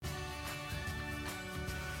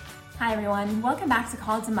Hi everyone, welcome back to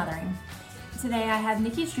College of Mothering. Today I have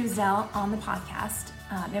Nicki Truesdell on the podcast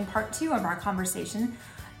in part 2 of our conversation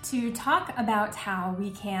to talk about how we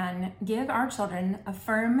can give our children a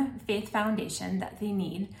firm faith foundation that they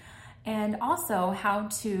need, and also how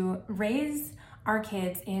to raise our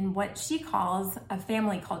kids in what she calls a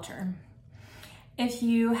family culture. If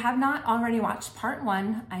you have not already watched part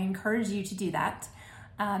 1, I encourage you to do that.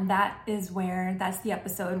 That's the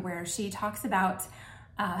episode where she talks about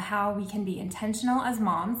how we can be intentional as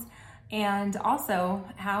moms, and also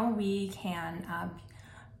how we can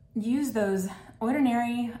use those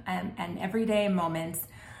ordinary and everyday moments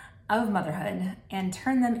of motherhood and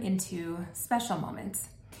turn them into special moments.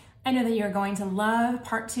 I know that you're going to love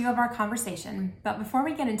part 2 of our conversation, but before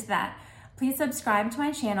we get into that, please subscribe to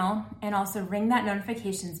my channel and also ring that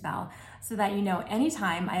notifications bell so that you know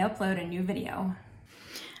anytime I upload a new video.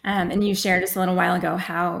 And you shared just a little while ago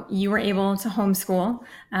how you were able to homeschool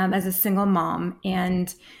as a single mom,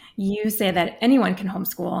 and you say that anyone can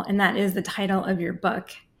homeschool, and that is the title of your book.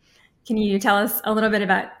 Can you tell us a little bit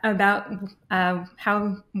about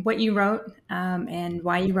what you wrote and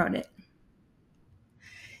why you wrote it?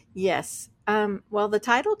 Yes. Well, the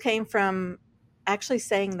title came from actually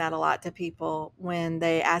saying that a lot to people when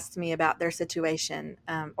they asked me about their situation,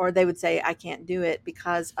 or they would say, I can't do it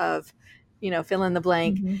because of, fill in the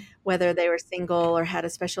blank, whether they were single or had a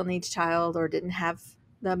special needs child or didn't have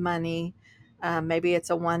the money. Maybe it's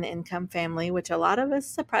a one income family, which a lot of us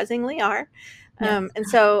surprisingly are. Yes. And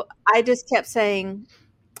so I just kept saying,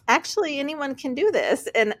 actually, anyone can do this.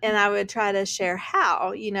 And I would try to share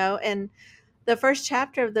how, and the first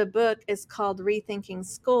chapter of the book is called Rethinking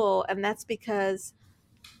School, and that's because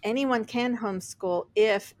anyone can homeschool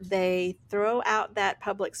if they throw out that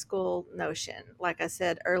public school notion. Like I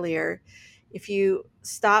said earlier, if you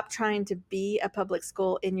stop trying to be a public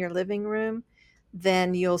school in your living room,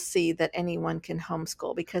 then you'll see that anyone can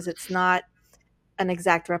homeschool, because it's not an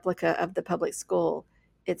exact replica of the public school.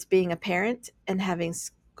 It's being a parent and having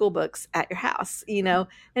school books at your house, and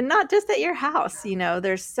not just at your house.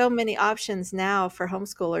 There's so many options now for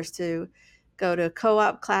homeschoolers to go to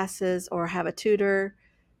co-op classes or have a tutor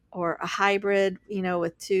or a hybrid,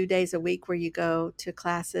 with 2 days a week where you go to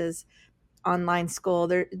classes, online school.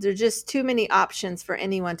 There're just too many options for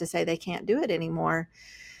anyone to say they can't do it anymore.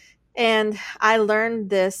 And I learned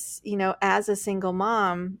this, as a single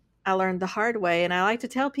mom. I learned the hard way. And I like to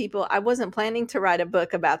tell people I wasn't planning to write a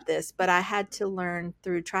book about this, but I had to learn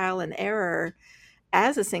through trial and error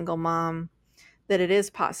as a single mom that it is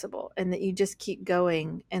possible and that you just keep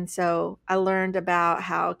going. And so I learned about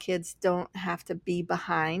how kids don't have to be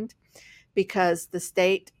behind, because the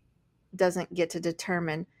state doesn't get to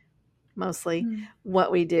determine mostly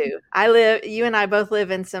what we do. You and I both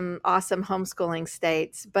live in some awesome homeschooling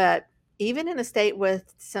states, but even in a state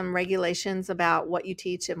with some regulations about what you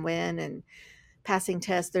teach and when and passing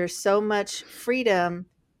tests, there's so much freedom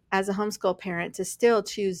as a homeschool parent to still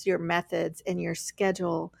choose your methods and your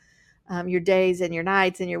schedule, your days and your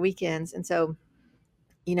nights and your weekends. And so,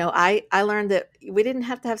 I learned that we didn't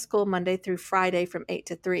have to have school Monday through Friday from 8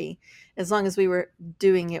 to 3, as long as we were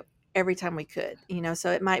doing it every time we could,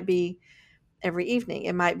 so it might be every evening.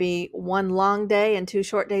 It might be one long day and 2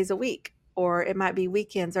 short days a week, or it might be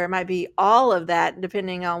weekends, or it might be all of that,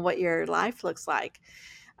 depending on what your life looks like.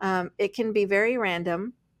 It can be very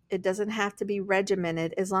random. It doesn't have to be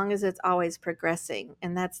regimented, as long as it's always progressing.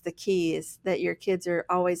 And that's the key, is that your kids are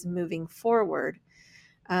always moving forward.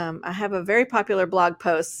 I have a very popular blog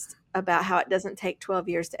post about how it doesn't take 12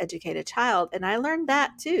 years to educate a child. And I learned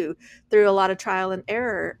that too, through a lot of trial and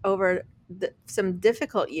error over some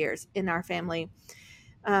difficult years in our family,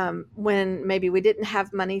 when maybe we didn't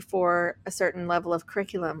have money for a certain level of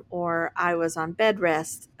curriculum, or I was on bed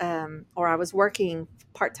rest, or I was working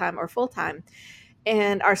part-time or full-time,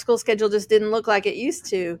 and our school schedule just didn't look like it used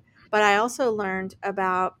to. But I also learned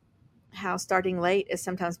about how starting late is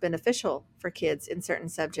sometimes beneficial for kids in certain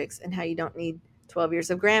subjects, and how you don't need 12 years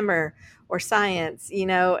of grammar or science,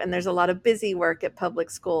 and there's a lot of busy work at public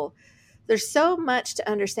school. There's so much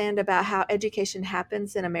to understand about how education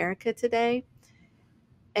happens in America today,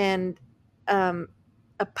 and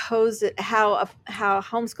oppose it, how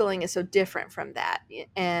homeschooling is so different from that.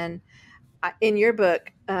 And in your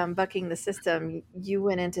book, Bucking the System, you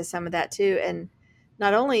went into some of that too. And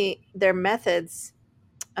not only their methods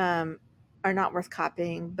are not worth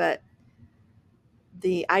copying, but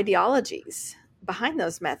the ideologies behind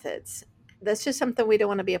those methods, that's just something we don't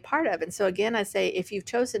want to be a part of. And so again, I say, if you've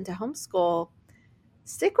chosen to homeschool,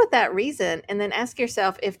 stick with that reason, and then ask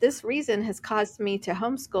yourself, if this reason has caused me to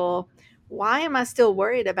homeschool, why am I still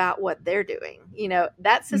worried about what they're doing?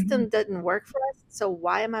 That Mhm. system doesn't work for us. So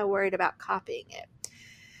why am I worried about copying it?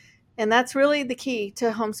 And that's really the key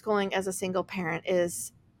to homeschooling as a single parent,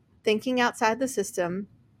 is thinking outside the system,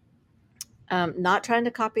 not trying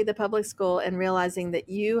to copy the public school, and realizing that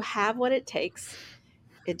you have what it takes.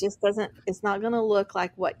 It just doesn't, it's not going to look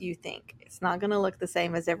like what you think. It's not going to look the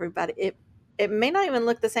same as everybody. It may not even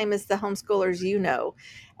look the same as the homeschoolers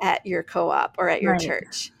at your co-op or at your Right.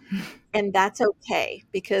 church. And that's okay,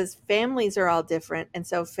 because families are all different. And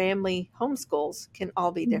so family homeschools can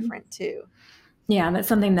all be Mhm. different too. Yeah, that's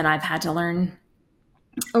something that I've had to learn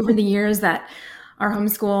over the years, that our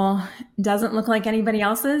homeschool doesn't look like anybody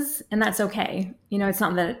else's, and that's okay. It's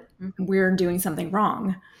not that Mhm. we're doing something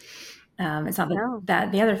wrong. It's not No.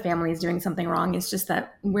 that the other family is doing something wrong. It's just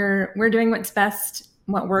that we're doing what's best,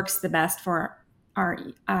 what works the best for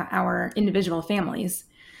our individual families.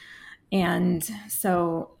 And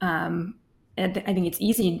so I think it's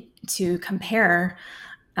easy to compare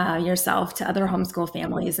yourself to other homeschool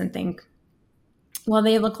families and think, well,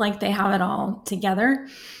 they look like they have it all together,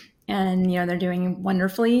 and they're doing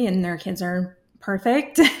wonderfully, and their kids are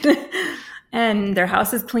perfect, and their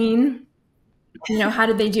house is clean. How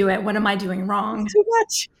did they do it? What am I doing It's wrong? too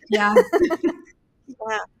much. Yeah.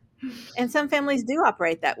 Yeah. And some families do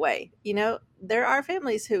operate that way. There are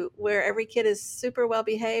families where every kid is super well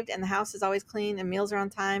behaved and the house is always clean and meals are on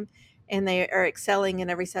time and they are excelling in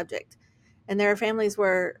every subject. And there are families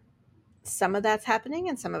where some of that's happening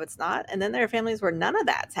and some of it's not. And then there are families where none of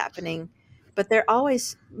that's happening, but they're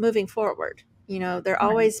always moving forward. They're Right.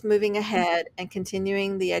 always moving ahead and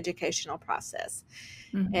continuing the educational process.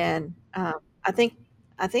 Mhm. And I think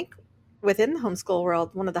within the homeschool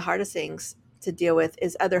world, one of the hardest things to deal with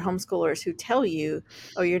is other homeschoolers who tell you,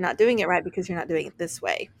 "Oh, you're not doing it right because you're not doing it this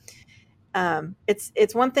way."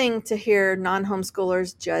 It's one thing to hear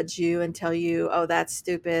non-homeschoolers judge you and tell you, "Oh, that's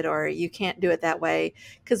stupid," or "You can't do it that way,"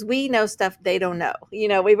 because we know stuff they don't know.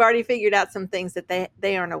 We've already figured out some things that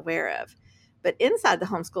they aren't aware of. But inside the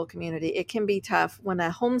homeschool community, it can be tough when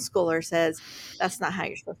a homeschooler says, "That's not how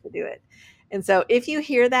you're supposed to do it." And so if you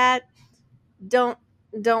hear that, don't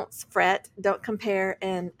don't fret, don't compare,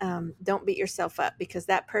 and don't beat yourself up, because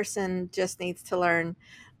that person just needs to learn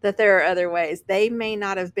that there are other ways. They may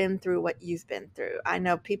not have been through what you've been through. I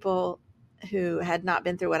know people who had not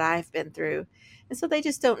been through what I've been through, and so they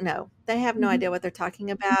just don't know. They have no Mhm. idea what they're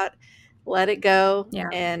talking about. Let it go Yeah.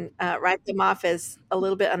 and write them off as a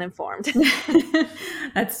little bit uninformed.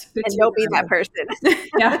 That's good And to don't be that person. remember.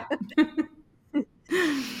 Yeah.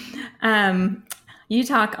 um, you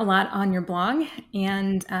talk a lot on your blog,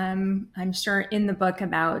 and I'm sure in the book,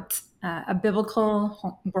 about a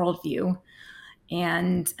biblical worldview.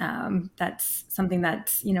 And that's something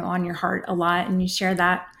that's on your heart a lot, and you share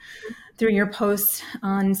that through your posts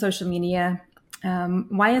on social media.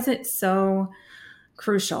 Why is it so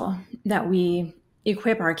crucial that we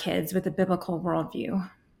equip our kids with a biblical worldview?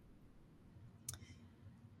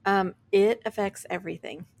 It affects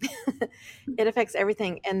everything. It affects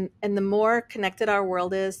everything. And the more connected our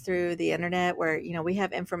world is through the internet, where, we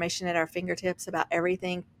have information at our fingertips about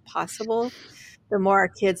everything possible, the more our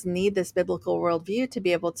kids need this biblical worldview to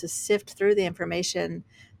be able to sift through the information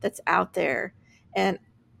that's out there. And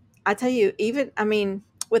I tell you, even, I mean,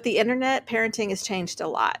 with the internet, parenting has changed a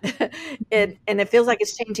lot. And it feels like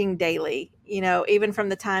it's changing daily, even from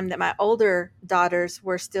the time that my older daughters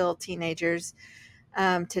were still teenagers,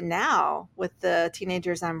 to now with the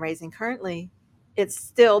teenagers I'm raising currently. It's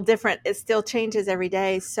still different. It still changes every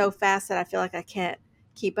day so fast that I feel like I can't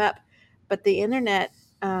keep up. But the internet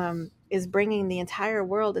is bringing the entire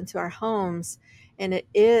world into our homes, and it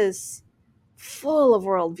is full of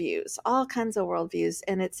worldviews, all kinds of worldviews,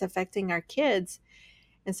 and it's affecting our kids.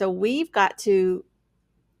 And so we've got to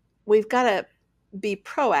be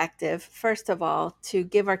proactive, first of all, to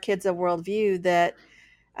give our kids a worldview that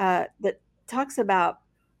talks about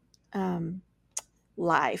um,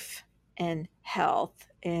 life and health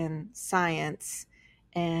and science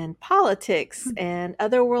and politics and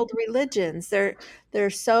other world religions.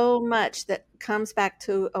 There's so much that comes back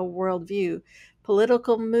to a worldview.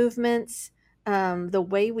 Political movements, the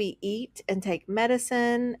way we eat and take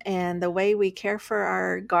medicine, and the way we care for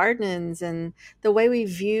our gardens, and the way we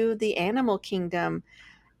view the animal kingdom.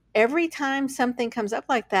 Every time something comes up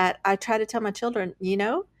like that, I try to tell my children,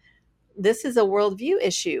 this is a worldview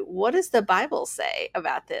issue. What does the Bible say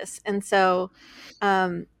about this? And so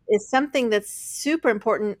it's something that's super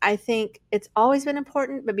important. I think it's always been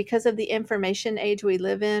important, but because of the information age we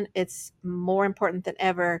live in, it's more important than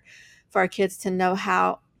ever for our kids to know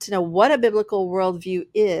what a biblical worldview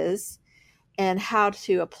is and how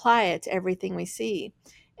to apply it to everything we see.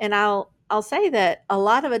 And I'll say that a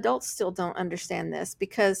lot of adults still don't understand this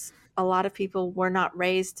because a lot of people were not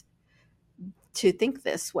raised to think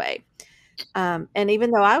this way. And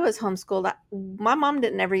even though I was homeschooled, my mom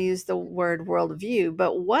didn't ever use the word worldview,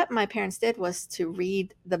 but what my parents did was to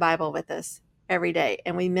read the Bible with us every day.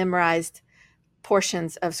 And we memorized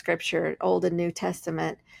portions of scripture, Old and New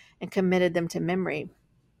Testament, and committed them to memory.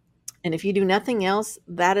 And if you do nothing else,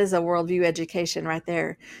 that is a worldview education right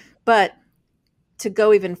there. But to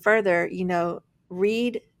go even further,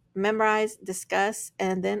 read, memorize, discuss,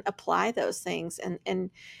 and then apply those things. And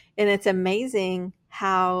it's amazing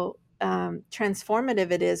how transformative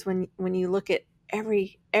it is when you look at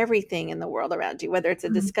everything in the world around you, whether it's a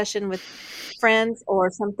Mhm. discussion with friends or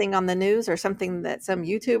something on the news or something that some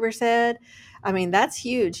YouTuber said. I mean, that's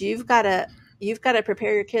huge. You've got to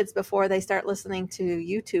prepare your kids before they start listening to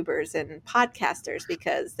YouTubers and podcasters,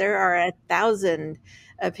 because there are 1,000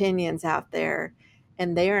 opinions out there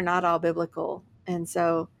and they are not all biblical. And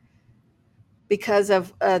so, because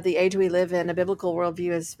of the age we live in, a biblical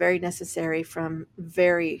worldview is very necessary from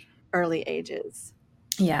very early ages.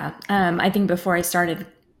 Yeah. I think before I started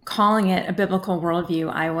calling it a biblical worldview,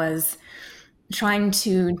 I was trying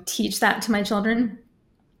to teach that to my children.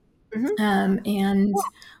 Hmm. And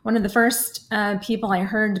one of the first people I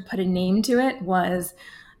heard put a name to it was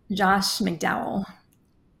Josh McDowell.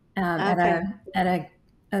 Um, at Okay.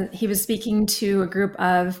 a he was speaking to a group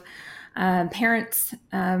of parents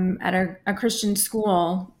at a Christian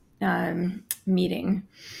school meeting,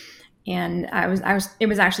 and it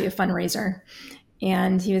was actually a fundraiser,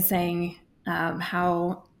 and he was saying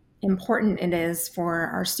how important it is for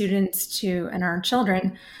our students and our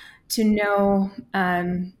children to know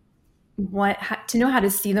to know how to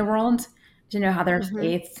see the world, to know how their Hmm.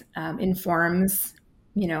 faith informs,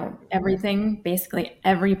 Hmm. everything, basically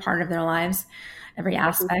every part of their lives, every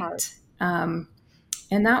Every part. aspect.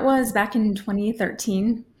 And that was back in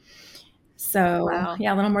 2013. So Wow.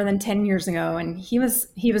 yeah, a little more than 10 years ago, and he was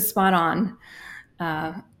spot on.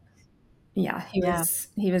 Uh, yeah, Yeah.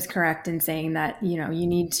 he was correct in saying that you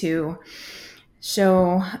need to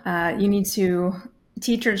show you need to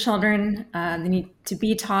teach your children. They need to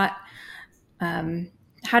be taught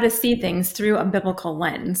how to see things through a biblical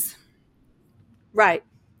lens. Right.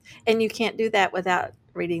 And you can't do that without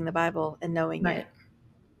reading the Bible and knowing it. Right.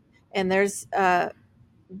 And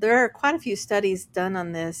there are quite a few studies done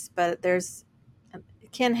on this, but there's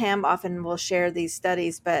Ken Ham often will share these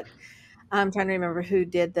studies, but I'm trying to remember who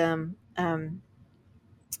did them.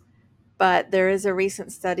 But there is a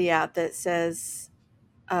recent study out that says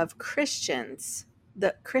of Christians,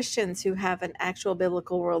 the Christians who have an actual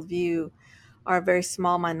biblical worldview are a very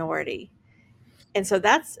small minority. And so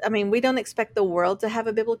I mean, we don't expect the world to have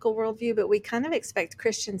a biblical worldview, but we kind of expect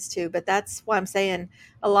Christians to. But that's why I'm saying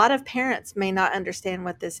a lot of parents may not understand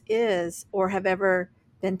what this is or have ever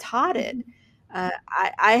been taught it.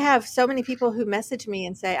 I have so many people who message me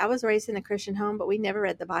and say, I was raised in a Christian home, but we never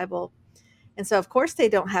read the Bible. And so, of course, they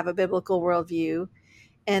don't have a biblical worldview.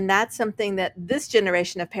 And that's something that this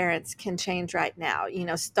generation of parents can change right now.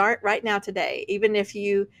 Start right now today. Even if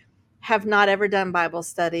you have not ever done Bible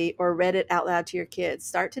study or read it out loud to your kids,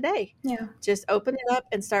 start today. Yeah. Just open it up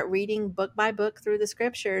and start reading book by book through the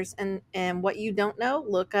scriptures, and what you don't know,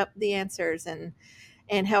 look up the answers and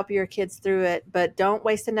help your kids through it. But don't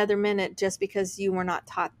waste another minute just because you were not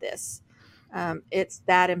taught this. It's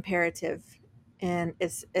that imperative. And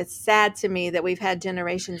it's sad to me that we've had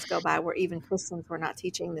generations go by where even Christians were not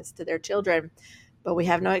teaching this to their children, but we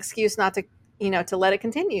have no excuse not to, to let it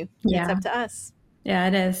continue. It's Yeah. up to us. Yeah,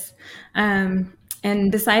 it is.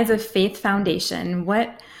 And besides a faith foundation,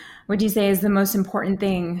 what would you say is the most important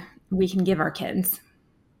thing we can give our kids?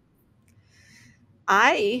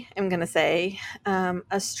 I am going to say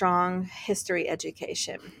a strong history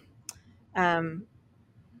education. Um,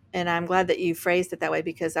 and I'm glad that you phrased it that way,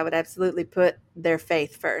 because I would absolutely put their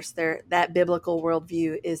faith first. That biblical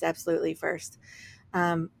worldview is absolutely first.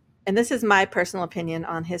 Um, and this is my personal opinion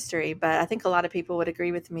on history, but I think a lot of people would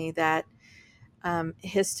agree with me that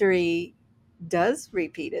history does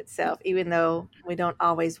repeat itself, even though we don't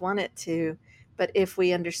always want it to. But if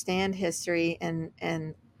we understand history and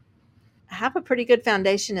have a pretty good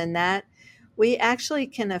foundation in that, we actually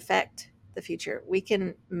can affect the future. We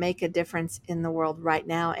can make a difference in the world right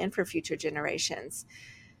now and for future generations.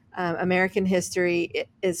 American history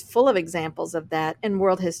is full of examples of that, and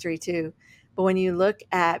world history too. But when you look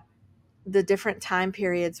at the different time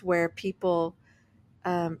periods where people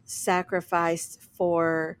sacrificed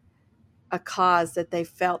for a cause that they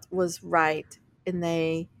felt was right, and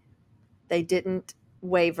they didn't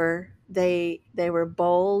waver, they were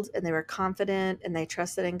bold and they were confident and they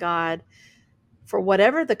trusted in God, for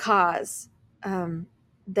whatever the cause,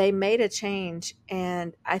 they made a change.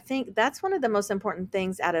 And I think that's one of the most important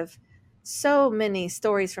things out of so many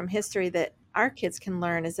stories from history that our kids can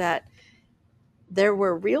learn, is that there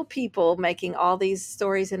were real people making all these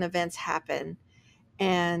stories and events happen.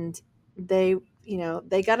 And they,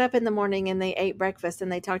 they got up in the morning and they ate breakfast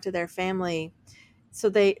and they talked to their family. So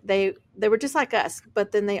they were just like us,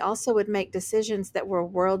 but then they also would make decisions that were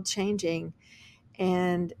world changing.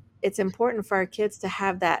 And it's important for our kids to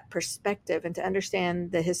have that perspective and to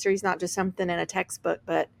understand that history is not just something in a textbook,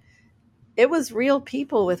 but it was real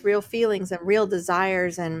people with real feelings and real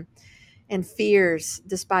desires and fears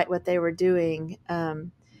despite what they were doing,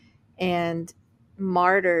 and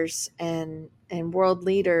martyrs and world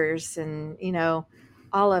leaders, and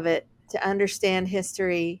all of it. To understand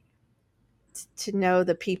history, to know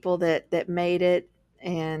the people that made it,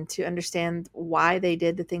 and to understand why they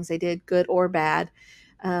did the things they did, good or bad.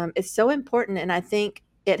 It's so important. And I think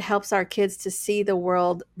it helps our kids to see the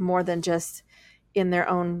world more than just in their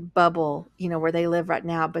own bubble, where they live right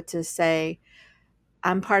now, but to say,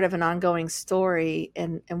 I'm part of an ongoing story,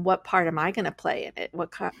 and what part am I going to play in it?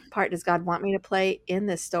 What part does God want me to play in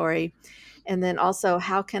this story? And then also,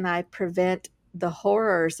 how can I prevent the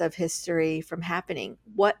horrors of history from happening?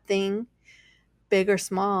 What thing, big or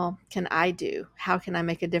small, can I do? How can I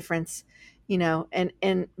make a difference?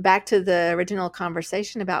 And back to the original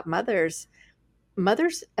conversation about mothers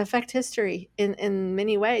affect history in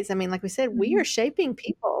many ways. I mean, like we said, we are shaping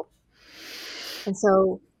people. And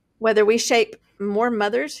so whether we shape more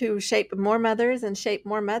mothers who shape more mothers and shape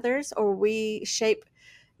more mothers, or we shape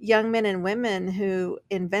young men and women who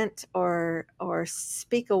invent or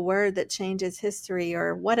speak a word that changes history,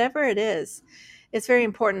 or whatever it is, it's very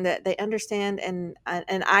important that they understand and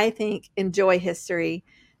I think enjoy history,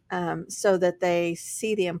 so that they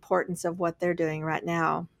see the importance of what they're doing right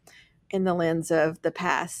now in the lens of the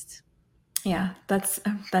past. Yeah, that's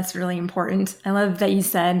really important. I love that you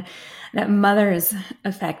said that mothers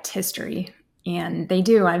affect history, and they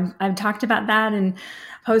do. I've talked about that and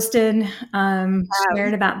posted,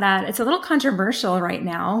 shared about that. It's a little controversial right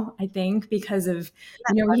now, I think, because of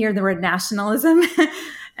we hear the word nationalism,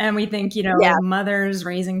 and we think Yeah. mothers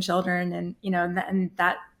raising children, and and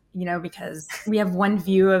that because we have one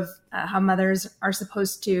view of how mothers are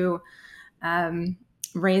supposed to um,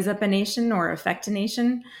 raise up a nation or affect a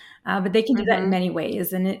nation. But they can do that in Mm-hmm. many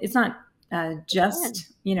ways, and it's not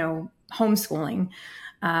just homeschooling,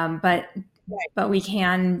 but Right. we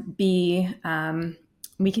can be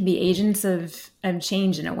agents of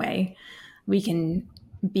change in a way. We can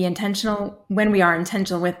be intentional. When we are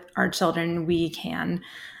intentional with our children, we can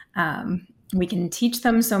teach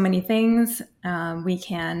them so many things. We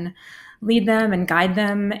can lead them and guide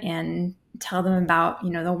them and tell them about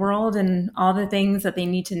the world and all the things that they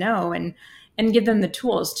need to know, and give them the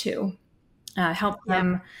tools to help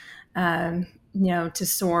Yeah. them to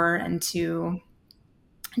soar and to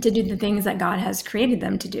do the things that God has created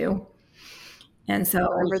them to do. And so,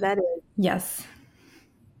 Whatever that is. yes.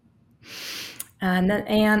 And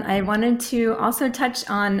I wanted to also touch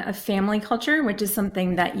on a family culture, which is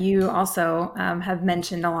something that you also have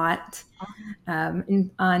mentioned a lot on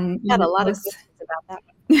Got a your lot of posts. questions about that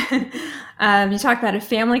one. You talk about a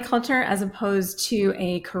family culture as opposed to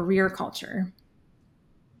a career culture.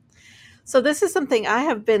 So this is something I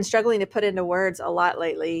have been struggling to put into words a lot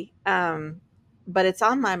lately, but it's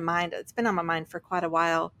on my mind. It's been on my mind for quite a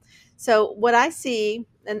while. So what I see,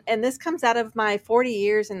 and this comes out of my 40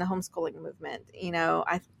 years in the homeschooling movement.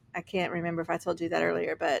 I can't remember if I told you that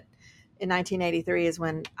earlier, but in 1983 is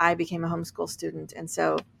when I became a homeschool student. And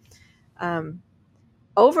so um,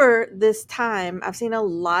 over this time, I've seen a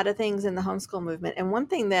lot of things in the homeschool movement. And one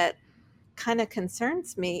thing that kind of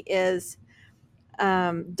concerns me is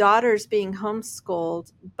daughters being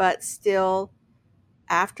homeschooled, but still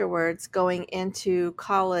afterwards going into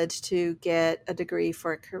college to get a degree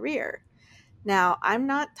for a career. Now, I'm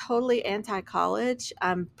not totally anti college.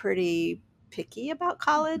 I'm pretty picky about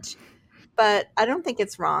college, but I don't think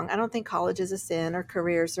it's wrong. I don't think college is a sin or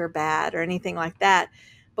careers are bad or anything like that.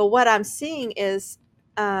 But what I'm seeing is,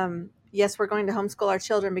 yes, we're going to homeschool our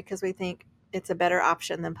children because we think it's a better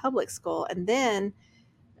option than public school. And then,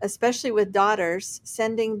 especially with daughters,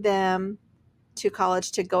 sending them to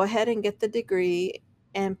college to go ahead and get the degree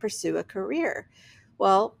and pursue a career.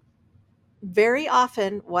 Well, very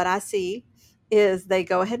often what I see is they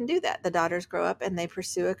go ahead and do that. The daughters grow up and they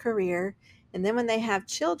pursue a career. And then when they have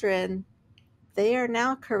children, they are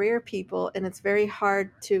now career people, and it's very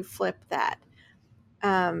hard to flip that,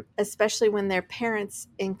 especially when their parents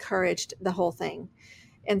encouraged the whole thing.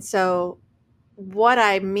 And so, what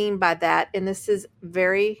I mean by that, and this is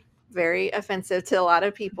very very offensive to a lot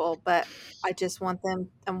of people, but I just want them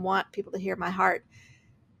and want people to hear my heart.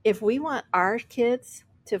 If we want our kids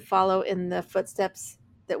to follow in the footsteps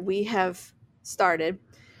that we have started,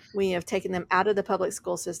 we have taken them out of the public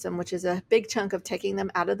school system, which is a big chunk of taking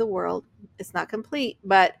them out of the world. It's not complete,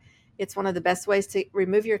 but it's one of the best ways to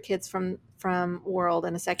remove your kids from world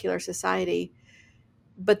and a secular society.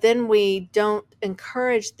 But then we don't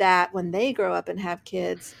encourage that when they grow up and have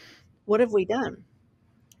kids. What have we done?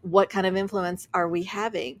 What kind of influence are we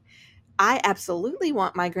having? I absolutely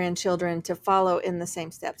want my grandchildren to follow in the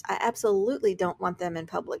same steps. I absolutely don't want them in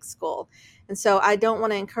public school. And so I don't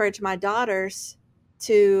want to encourage my daughters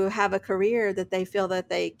to have a career that they feel that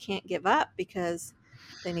they can't give up because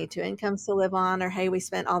they need two incomes to live on, or, hey, we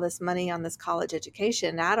spent all this money on this college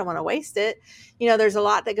education. Now I don't want to waste it. There's a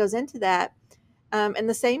lot that goes into that. And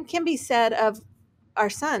the same can be said of our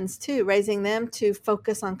sons too, raising them to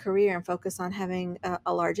focus on career and focus on having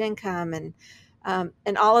a large income, and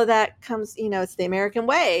all of that comes, it's the American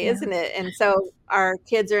way, Yeah. isn't it? And so our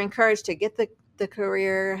kids are encouraged to get the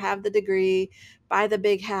career, have the degree, buy the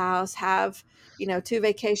big house, have, 2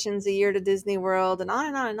 vacations a year to Disney World, and on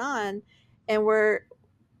and on and on. And where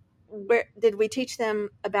did we teach them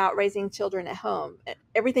about raising children at home?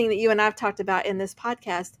 Everything that you and I've talked about in this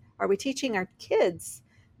podcast, are we teaching our kids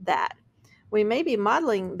that? We may be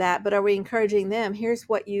modeling that, but are we encouraging them? Here's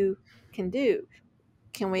what you can do.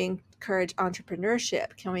 Can we encourage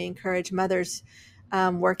entrepreneurship? Can we encourage mothers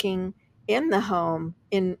working in the home?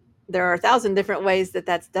 There are 1,000 different ways that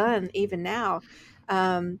that's done even now.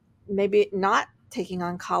 Maybe not taking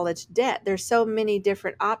on college debt. There's so many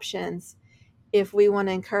different options if we want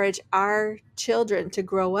to encourage our children to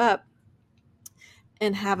grow up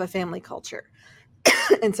and have a family culture.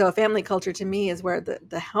 And so a family culture to me is where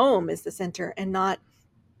the home is the center and not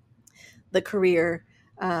the career,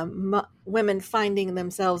 women finding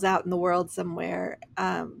themselves out in the world somewhere,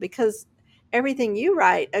 because everything you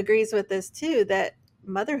write agrees with this too, that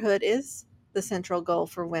motherhood is the central goal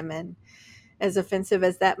for women. As offensive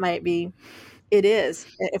as that might be, it is.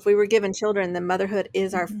 If we were given children, then motherhood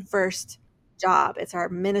is our first job. It's our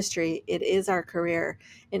ministry. It is our career,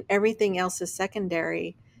 and everything else is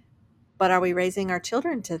secondary. But are we raising our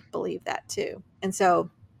children to believe that too? And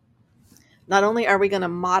so not only are we going to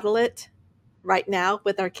model it right now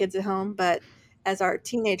with our kids at home, but as our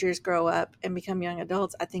teenagers grow up and become young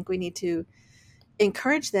adults, I think we need to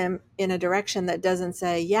encourage them in a direction that doesn't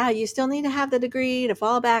say, yeah, you still need to have the degree to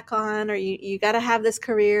fall back on, or you got to have this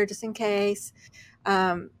career just in case.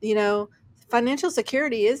 Financial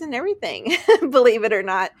security isn't everything, believe it or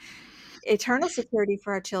not. Eternal security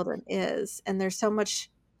for our children is, and there's so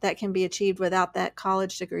much that can be achieved without that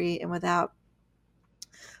college degree and without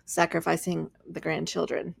sacrificing the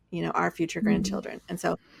grandchildren, our future grandchildren. And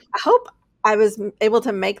so I hope I was able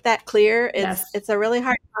to make that clear. It's a really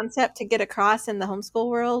hard concept to get across in the homeschool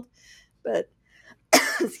world, but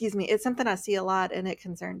excuse me, it's something I see a lot and it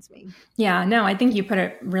concerns me. Yeah, no, I think you put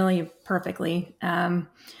it really perfectly.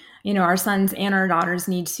 Our sons and our daughters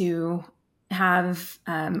need to have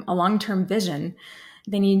a long-term vision.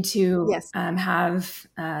 They need to Yes.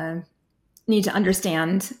 need to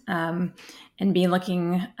understand and be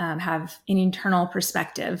looking, have an eternal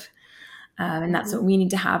perspective. And that's what we need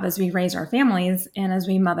to have as we raise our families and as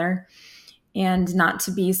we mother, and not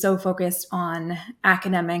to be so focused on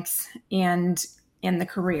academics and the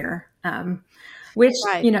career, which,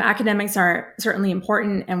 Right. Academics are certainly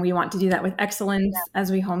important, and we want to do that with excellence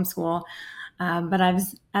as we homeschool. But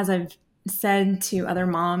as I've said to other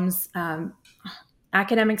moms,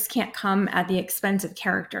 academics can't come at the expense of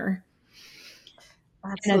character.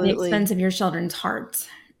 Absolutely. And at the expense of your children's hearts.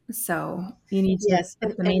 So you need to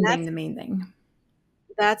put the main thing.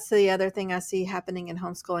 That's the other thing I see happening in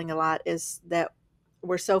homeschooling a lot, is that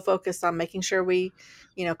we're so focused on making sure we,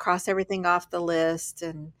 cross everything off the list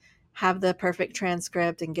and have the perfect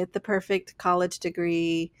transcript and get the perfect college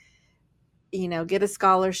degree, get a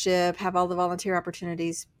scholarship, have all the volunteer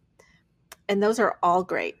opportunities. And those are all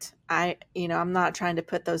great. I'm not trying to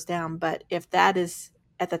put those down, but if that is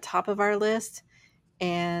at the top of our list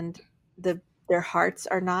and their hearts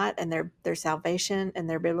are not, and their salvation and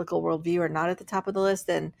their biblical worldview are not at the top of the list,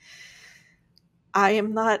 then I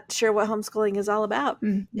am not sure what homeschooling is all about,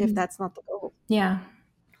 if that's not the goal. Yeah,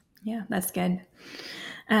 that's good.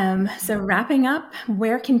 So wrapping up,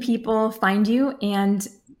 where can people find you, and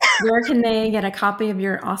where can they get a copy of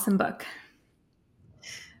your awesome book?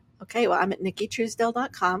 Okay, well, I'm at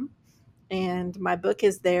nickitruesdell.com, and my book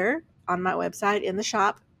is there on my website in the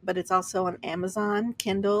shop, but it's also on Amazon,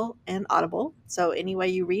 Kindle, and Audible. So any way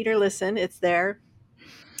you read or listen, it's there.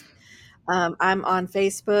 I'm on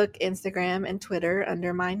Facebook, Instagram, and Twitter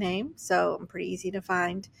under my name, so I'm pretty easy to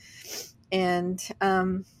find. And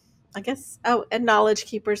I guess, and Knowledge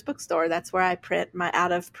Keepers Bookstore. That's where I print my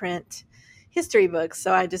out of print history books.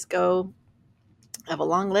 So I just go, I have a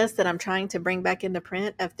long list that I'm trying to bring back into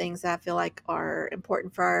print of things that I feel like are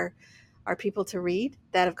important for our people to read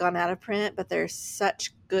that have gone out of print, but there's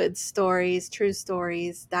such good stories, true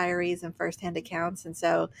stories, diaries, and firsthand accounts. And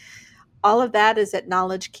so all of that is at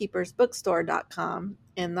knowledgekeepersbookstore.com.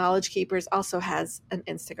 And Knowledge Keepers also has an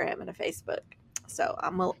Instagram and a Facebook. So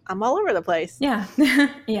I'm all over the place. Yeah.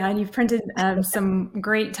 Yeah. And you've printed some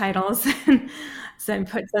great titles. So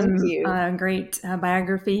put Thank some you. great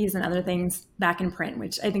biographies and other things back in print,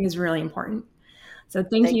 which I think is really important. So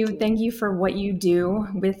thank Thank you. you. Thank you for what you do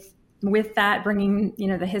with that, bringing,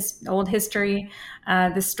 the old history,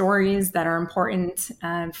 the stories that are important,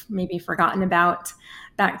 maybe forgotten about,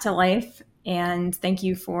 back to life. And thank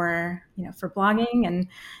you for blogging and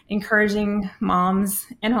encouraging moms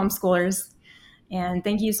and homeschoolers. And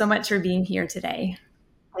thank you so much for being here today.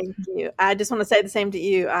 Thank you. I just want to say the same to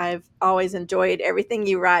you. I've always enjoyed everything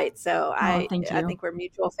you write. So Oh, I thank I you. think we're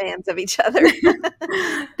mutual fans of each other.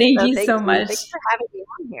 Thank So you thank so you. much. Thanks for having me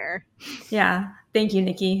on here. Yeah. Thank you,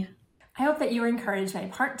 Nicki. I hope that you were encouraged by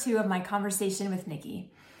part 2 of my conversation with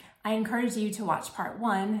Nicki. I encourage you to watch part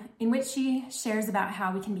 1, in which she shares about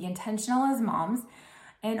how we can be intentional as moms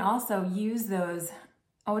and also use those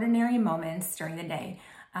ordinary moments during the day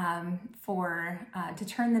to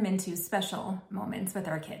turn them into special moments with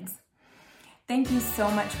our kids. Thank you so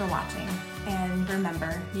much for watching. And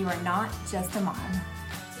remember, you are not just a mom.